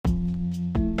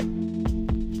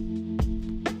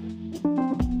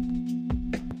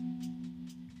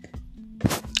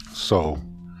So,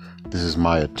 this is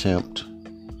my attempt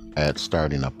at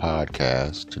starting a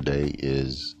podcast. Today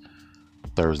is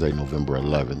Thursday, November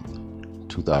 11th,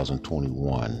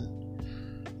 2021.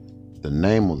 The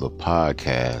name of the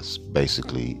podcast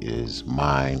basically is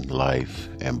Mind, Life,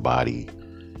 and Body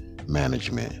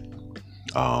Management.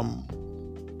 I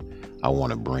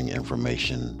want to bring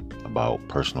information about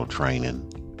personal training,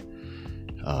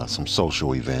 some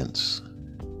social events,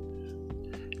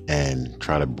 and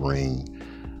try to bring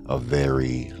a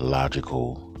very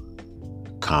logical,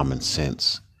 common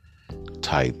sense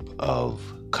type of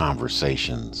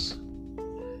conversations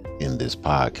in this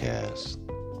podcast.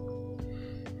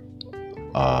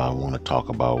 I want to talk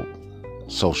about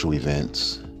social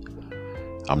events.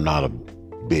 I'm not a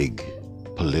big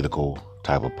political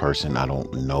type of person. I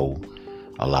don't know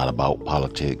a lot about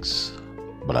politics,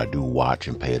 but I do watch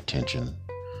and pay attention.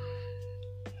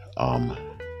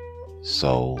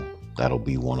 So that'll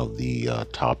be one of the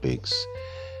topics.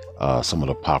 Some of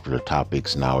the popular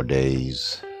topics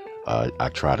nowadays, I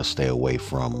try to stay away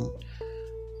from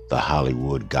the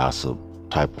Hollywood gossip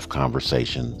type of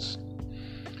conversations.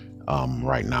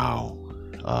 Right now,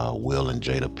 Will and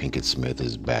Jada Pinkett Smith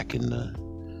is back in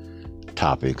the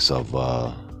topics of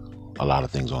a lot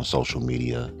of things on social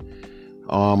media.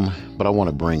 But I want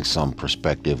to bring some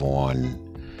perspective on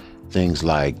things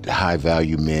like high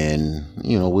value men.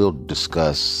 We'll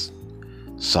discuss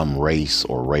some race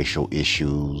or racial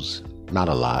issues, not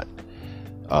a lot.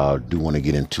 Do want to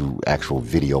get into actual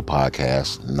video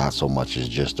podcasts, not so much as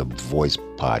just a voice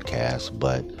podcast,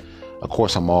 but of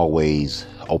course I'm always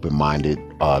open-minded,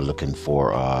 looking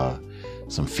for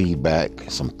some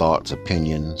feedback, some thoughts,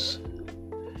 opinions,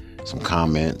 some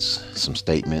comments, some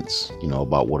statements,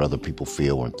 about what other people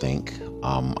feel and think.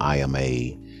 I am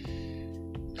a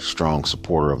strong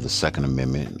supporter of the Second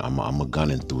Amendment. I'm a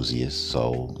gun enthusiast,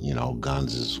 so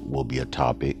guns will be a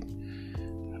topic.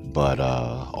 But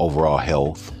overall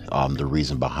health, the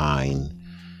reason behind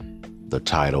the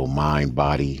title Mind,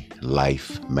 Body,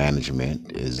 Life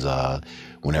Management is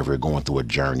whenever you're going through a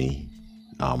journey,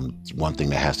 one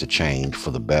thing that has to change for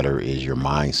the better is your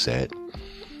mindset.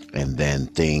 And then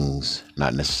things,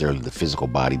 not necessarily the physical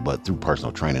body, but through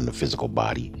personal training, the physical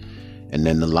body. And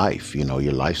then the life,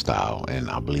 your lifestyle. And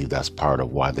I believe that's part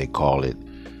of why they call it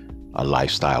a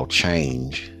lifestyle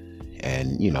change.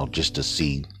 And, just to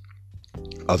see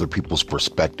other people's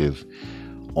perspective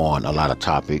on a lot of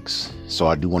topics. So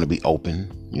I do want to be open.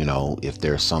 If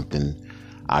there's something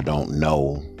I don't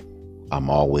know, I'm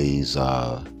always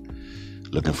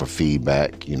looking for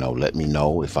feedback. Let me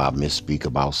know if I misspeak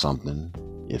about something.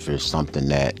 If there's something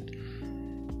that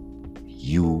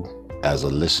you as a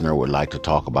listener would like to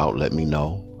talk about, let me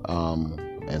know.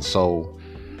 And so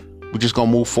we're just going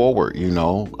to move forward,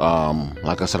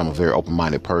 Like I said, I'm a very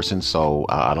open-minded person, so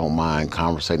I don't mind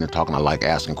conversating and talking. I like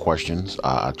asking questions.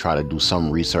 I try to do some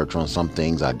research on some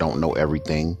things. I don't know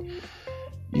everything.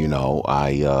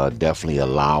 I definitely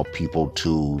allow people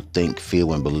to think,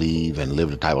 feel, and believe and live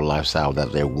the type of lifestyle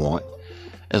that they want,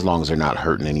 as long as they're not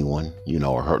hurting anyone,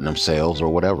 or hurting themselves or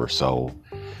whatever. So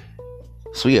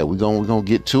yeah, we're gonna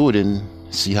get to it and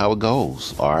see how it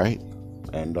goes. All right.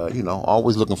 And,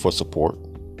 always looking for support.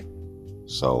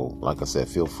 So, like I said,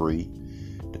 feel free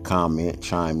to comment,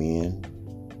 chime in,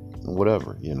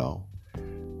 whatever,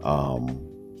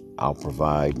 I'll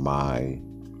provide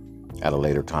at a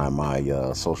later time,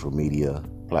 my social media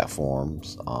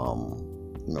platforms,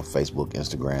 Facebook,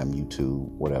 Instagram, YouTube,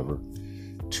 whatever,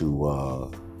 to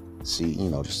see,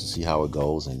 just to see how it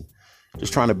goes and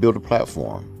just trying to build a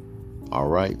platform. All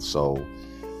right. So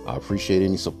I appreciate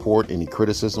any support, any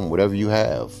criticism, whatever you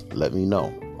have, let me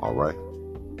know. All right.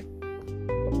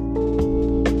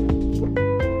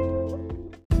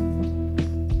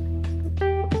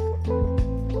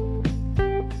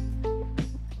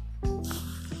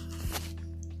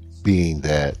 Being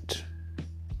that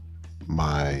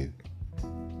my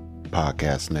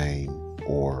podcast name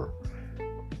or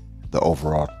the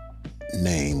overall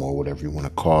name or whatever you want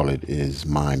to call it is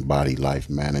Mind, Body, Life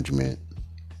Management.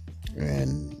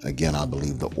 And again, I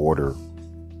believe the order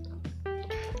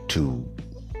to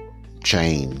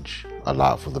change a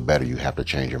lot for the better, you have to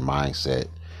change your mindset.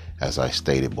 As I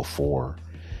stated before,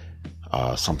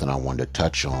 something I wanted to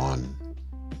touch on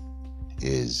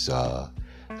is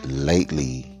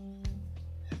lately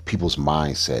people's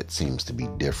mindset seems to be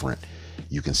different.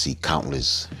 You can see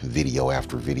countless video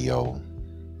after video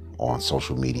on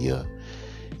social media,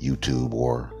 YouTube,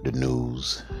 or the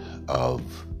news of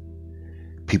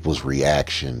people's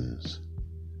reactions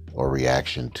or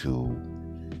reaction to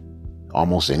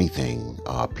almost anything.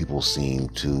 People seem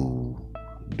to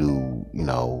do,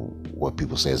 what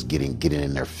people say is getting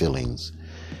in their feelings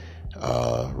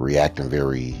reacting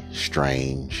very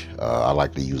strange. I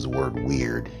like to use the word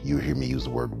weird. You hear me use the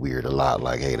word weird a lot,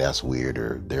 like, hey, that's weird,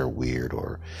 or they're weird,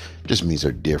 or just means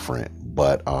they're different.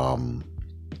 But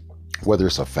whether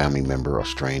it's a family member, a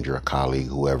stranger, a colleague,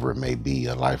 whoever it may be,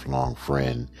 a lifelong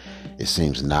friend, it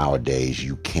seems nowadays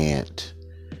you can't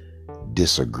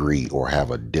disagree or have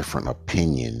a different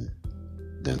opinion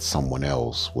than someone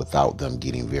else without them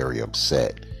getting very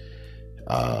upset.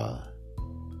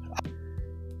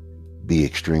 Be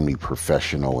extremely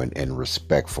professional and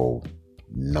respectful,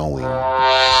 knowing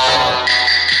that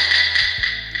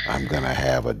I'm going to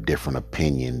have a different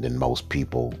opinion than most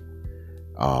people,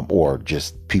 or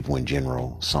just people in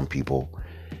general. Some people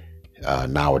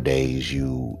nowadays,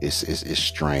 it's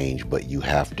strange, but you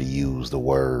have to use the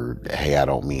word, hey, I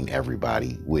don't mean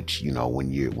everybody, which,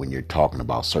 when you're talking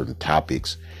about certain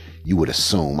topics, you would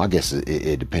assume, I guess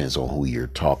it depends on who you're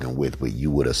talking with, but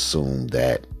you would assume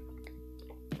that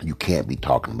you can't be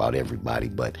talking about everybody.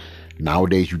 But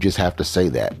nowadays you just have to say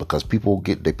that, because people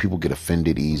get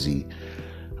offended easy.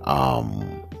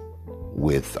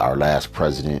 With our last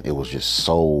president, it was just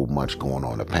so much going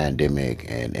on, the pandemic,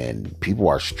 and people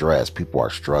are stressed, people are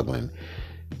struggling.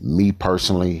 Me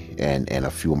personally, and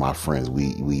a few of my friends,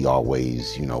 we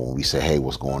always, when we say, hey,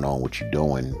 what's going on, what you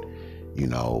doing,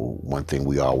 one thing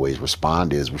we always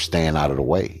respond is, we're staying out of the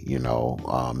way,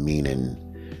 meaning,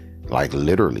 like,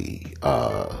 literally,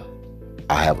 I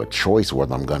have a choice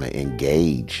whether I'm going to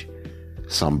engage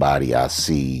somebody I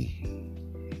see,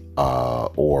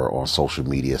 or on social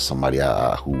media, somebody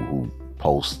who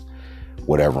posts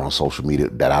whatever on social media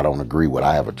that I don't agree with.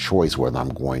 I have a choice whether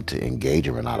I'm going to engage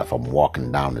them or not. If I'm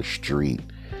walking down the street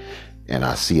and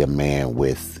I see a man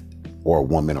with, or a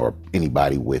woman, or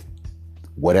anybody with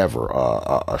whatever,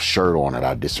 a shirt on that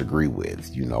I disagree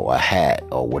with, a hat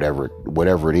or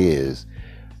whatever it is,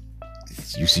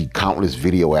 you see countless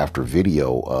video after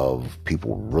video of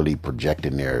people really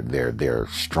projecting their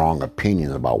strong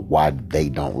opinions about why they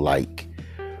don't like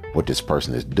what this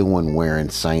person is doing, wearing,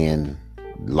 saying,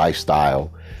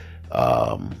 lifestyle.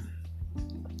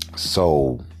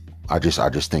 So I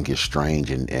just think it's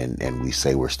strange, and we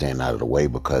say we're staying out of the way,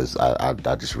 because I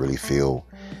just really feel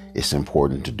it's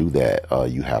important to do that.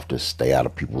 You have to stay out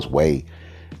of people's way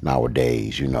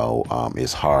nowadays.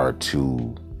 It's hard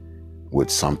to, with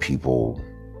some people,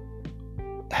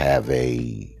 have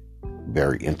a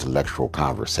very intellectual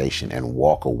conversation and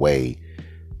walk away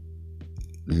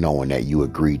knowing that you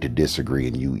agreed to disagree,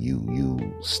 and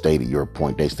you stated your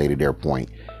point, they stated their point,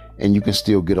 and you can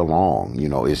still get along.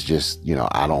 It's just,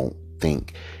 I don't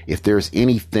think, if there's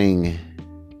anything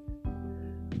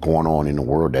going on in the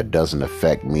world that doesn't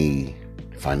affect me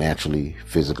financially,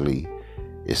 physically,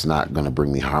 it's not going to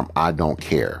bring me harm, I don't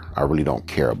care. I really don't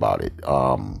care about it.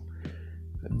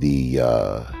 The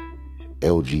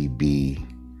LGBTQ,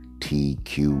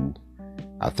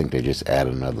 I think they just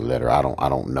added another letter. I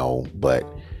don't know, but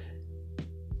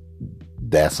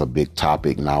that's a big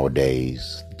topic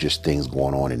nowadays. Just things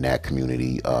going on in that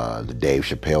community. The Dave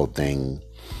Chappelle thing.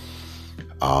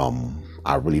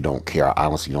 I really don't care. I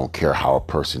honestly don't care how a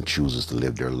person chooses to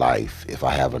live their life. If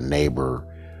I have a neighbor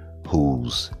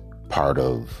who's part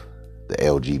of the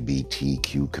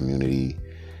LGBTQ community,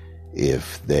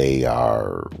 if they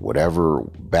are whatever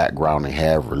background they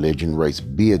have, religion, race,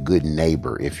 be a good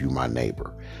neighbor if you're my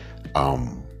neighbor.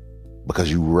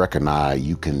 Because you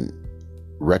can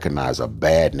recognize a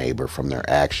bad neighbor from their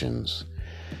actions,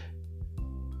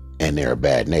 and they're a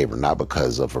bad neighbor, not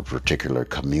because of a particular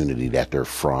community that they're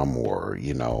from, or,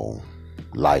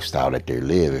 lifestyle that they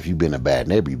live. If you've been a bad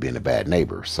neighbor, you've been a bad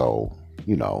neighbor. So,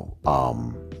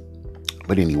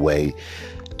 but anyway,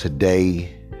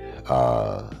 today,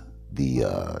 the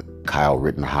Kyle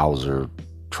Rittenhauser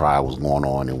trial was going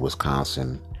on in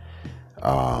Wisconsin.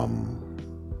 I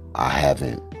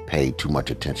haven't paid too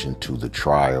much attention to the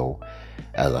trial.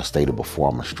 As I stated before,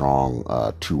 I'm a strong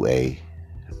 2A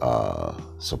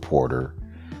supporter.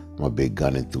 I'm a big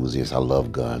gun enthusiast. I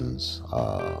love guns.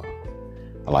 I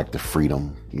like the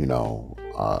freedom,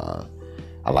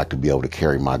 I like to be able to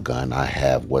carry my gun. I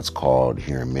have what's called,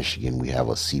 here in Michigan, we have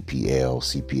a CPL.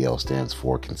 CPL stands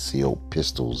for Concealed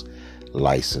Pistols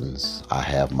License. I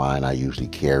have mine. I usually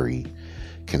carry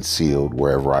concealed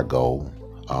wherever I go,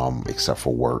 except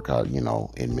for work.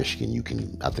 In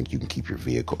Michigan, I think you can keep your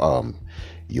vehicle,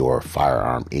 your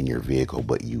firearm in your vehicle,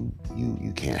 but you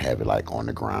can't have it like on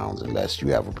the grounds unless you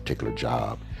have a particular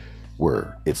job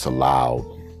where it's allowed.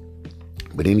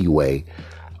 But anyway,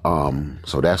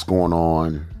 so that's going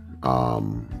on.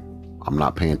 I'm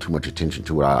not paying too much attention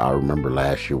to it. I remember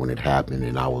last year when it happened,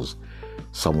 and I was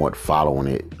somewhat following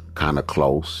it kind of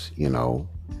close,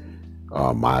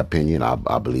 My opinion,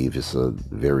 I believe it's a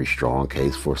very strong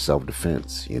case for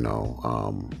self-defense.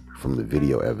 From the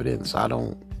video evidence, I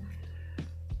don't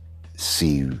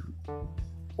see,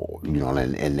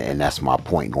 and that's my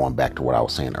point, going back to what I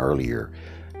was saying earlier,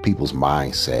 people's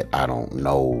mindset. I don't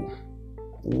know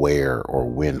where or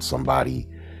when somebody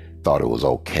thought it was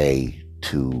okay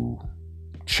to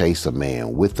chase a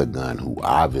man with a gun who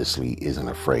obviously isn't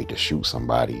afraid to shoot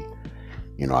somebody.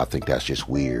 I think that's just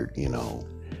weird.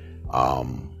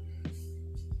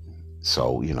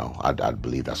 So I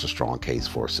believe that's a strong case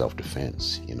for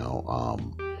self-defense.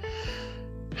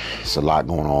 It's a lot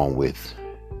going on with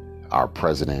our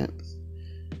president.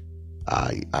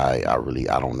 I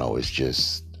don't know. It's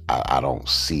just I don't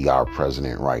see our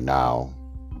president right now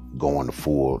going the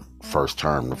full first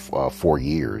term, 4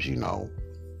 years. He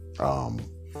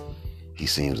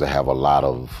seems to have a lot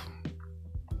of,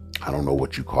 I don't know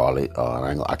what you call it.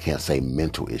 I can't say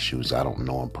mental issues. I don't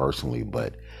know him personally,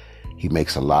 but he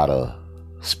makes a lot of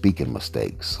speaking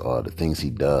mistakes. The things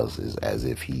he does is as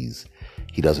if he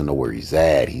doesn't know where he's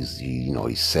at. He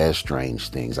says strange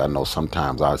things. I know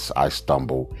sometimes I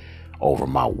stumble over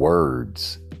my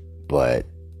words, but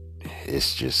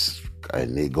it's just,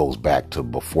 and it goes back to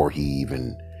before he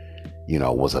even,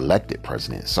 was elected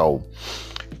president. So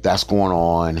that's going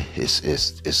on.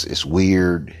 It's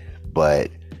weird, but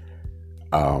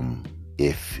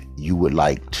if you would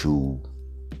like to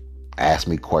ask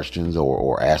me questions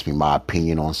or ask me my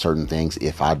opinion on certain things,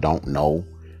 if I don't know,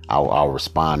 I'll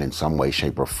respond in some way,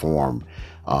 shape, or form.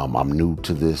 I'm new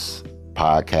to this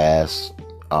podcast,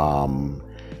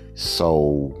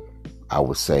 so I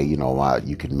would say,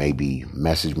 you can maybe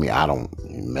message me. I don't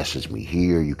message me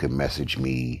here. You can message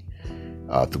me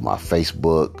through my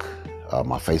Facebook.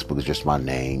 My Facebook is just my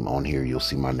name. On here, you'll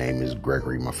see my name is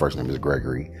Gregory. My first name is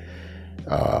Gregory.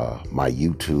 My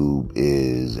YouTube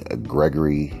is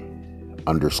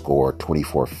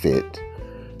Gregory_24fit.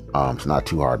 It's not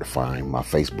too hard to find. My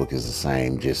Facebook is the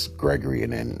same, just Gregory,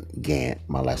 and then Gant.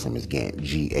 My last name is Gant,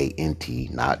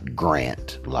 Gant, not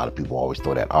Grant. A lot of people always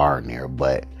throw that R in there,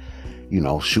 but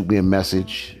shoot me a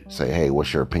message. Say, hey,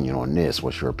 what's your opinion on this?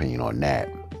 What's your opinion on that?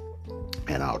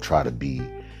 And I'll try to be,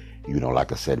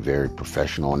 like I said, very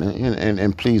professional.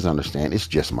 And please understand, it's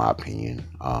just my opinion.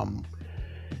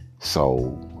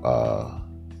 So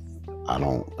I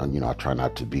don't, I try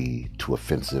not to be too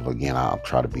offensive. Again, I'll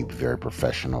try to be very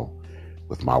professional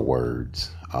with my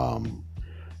words.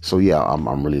 So yeah,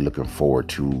 I'm really looking forward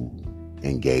to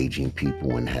engaging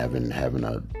people and having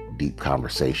a deep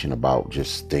conversation about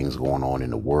just things going on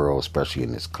in the world, especially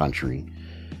in this country.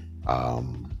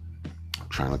 I'm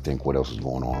trying to think what else is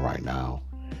going on right now.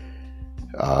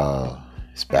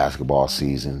 It's basketball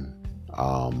season.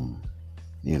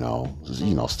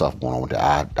 Stuff going on with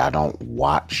that. I don't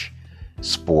watch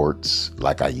sports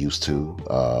like I used to.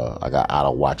 I got out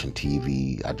of watching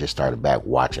TV. I just started back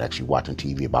watching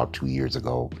TV about 2 years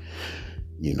ago.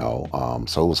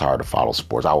 So it was hard to follow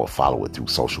sports. I would follow it through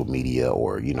social media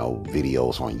or,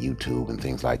 videos on YouTube and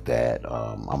things like that.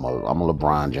 I'm a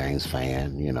LeBron James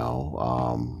fan,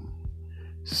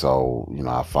 so,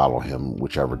 I follow him,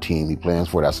 whichever team he plays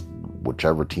for. That's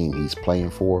whichever team he's playing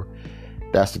for.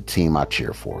 That's the team I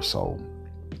cheer for. So,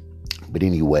 but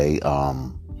anyway,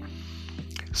 I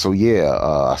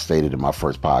stated in my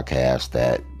first podcast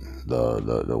that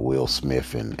the Will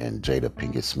Smith and Jada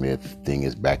Pinkett Smith thing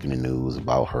is back in the news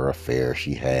about her affair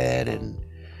she had, and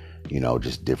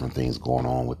just different things going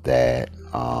on with that.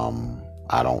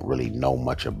 I don't really know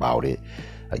much about it.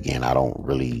 Again, I don't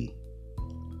really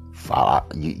follow.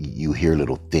 You hear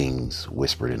little things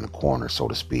whispered in the corner, so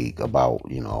to speak, about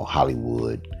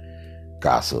Hollywood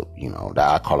gossip.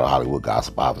 I call it Hollywood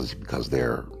gossip obviously because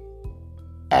they're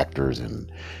actors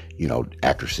and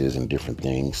actresses and different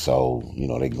things. So,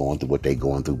 they're going through what they're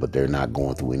going through, but they're not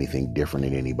going through anything different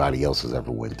than anybody else has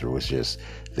ever went through. It's just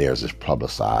theirs is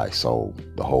publicized so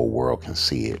the whole world can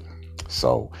see it.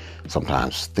 So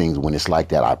sometimes things, when it's like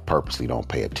that, I purposely don't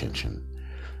pay attention.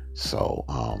 So,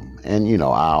 I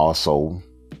also,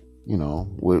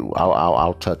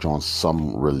 I'll touch on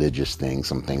some religious things,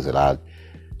 some things that I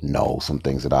know, some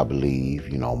things that I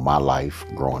believe, my life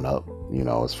growing up,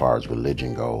 as far as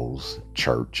religion goes,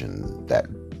 church and that,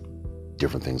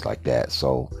 different things like that.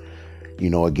 So,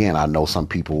 again, I know some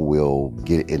people will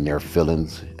get in their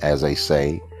feelings, as they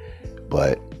say,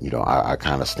 but, I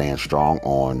kind of stand strong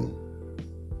on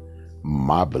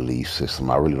my belief system.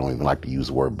 I really don't even like to use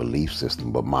the word belief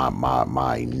system, but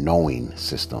my knowing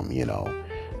system,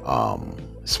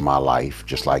 it's my life,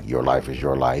 just like your life is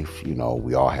your life.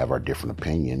 We all have our different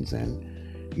opinions, and,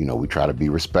 we try to be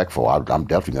respectful. I'm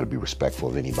definitely going to be respectful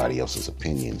of anybody else's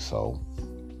opinion. So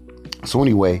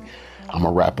anyway, I'm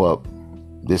gonna wrap up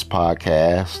this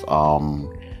podcast.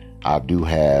 I do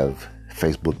have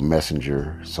Facebook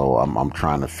Messenger, so I'm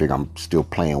trying to figure. I'm still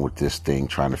playing with this thing,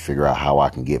 trying to figure out how I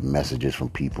can get messages from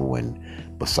people, and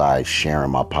besides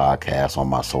sharing my podcast on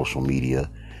my social media,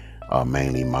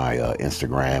 mainly my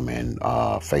Instagram and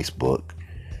Facebook.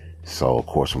 So of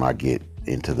course, when I get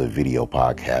into the video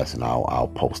podcast, and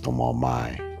I'll post them on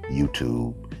my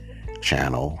YouTube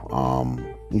channel.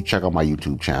 You check out my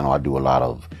YouTube channel. I do a lot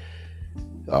of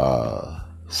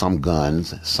some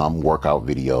guns, some workout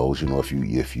videos. You know, if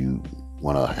you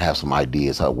want to have some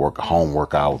ideas how to work home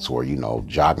workouts, or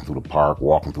jogging through the park,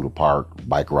 walking through the park,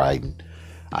 bike riding,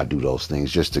 I do those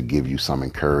things just to give you some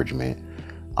encouragement.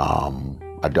 I'm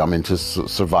into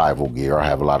survival gear. I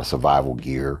have a lot of survival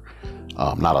gear.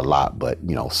 Not a lot, but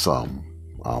some.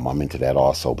 I'm into that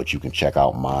also. But you can check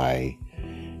out my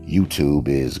YouTube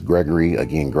is Gregory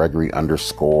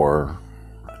 _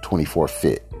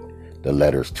 24fit. The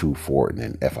letters 24 and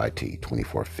then FIT,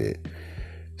 24fit.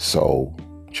 So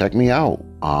check me out.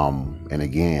 And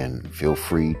again, feel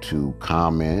free to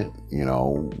comment.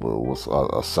 What's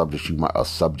a subject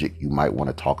you might want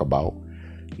to talk about.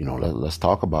 Let's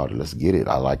talk about it. Let's get it.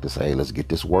 I like to say, hey, let's get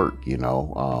this work.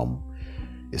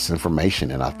 It's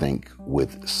information, and I think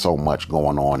with so much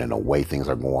going on and the way things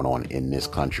are going on in this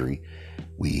country,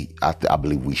 I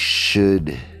believe we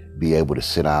should be able to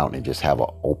sit down and just have an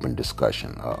open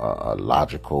discussion, a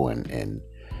logical and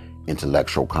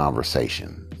intellectual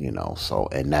conversation. So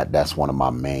and that's one of my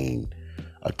main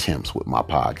attempts with my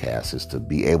podcast, is to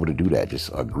be able to do that. Just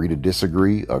agree to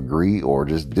disagree, agree or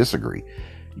just disagree.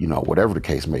 Whatever the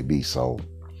case may be. So,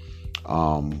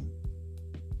 I'm,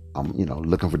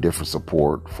 looking for different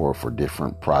support for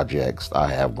different projects I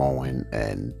have going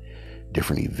and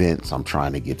different events I'm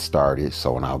trying to get started.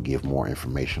 So, and I'll give more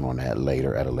information on that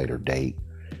later at a later date.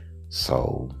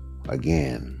 So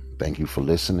again, thank you for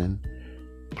listening.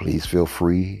 Please feel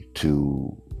free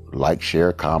to like,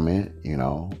 share, comment,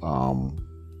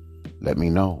 let me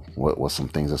know what's some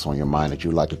things that's on your mind that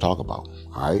you'd like to talk about.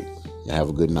 All right. You have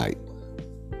a good night.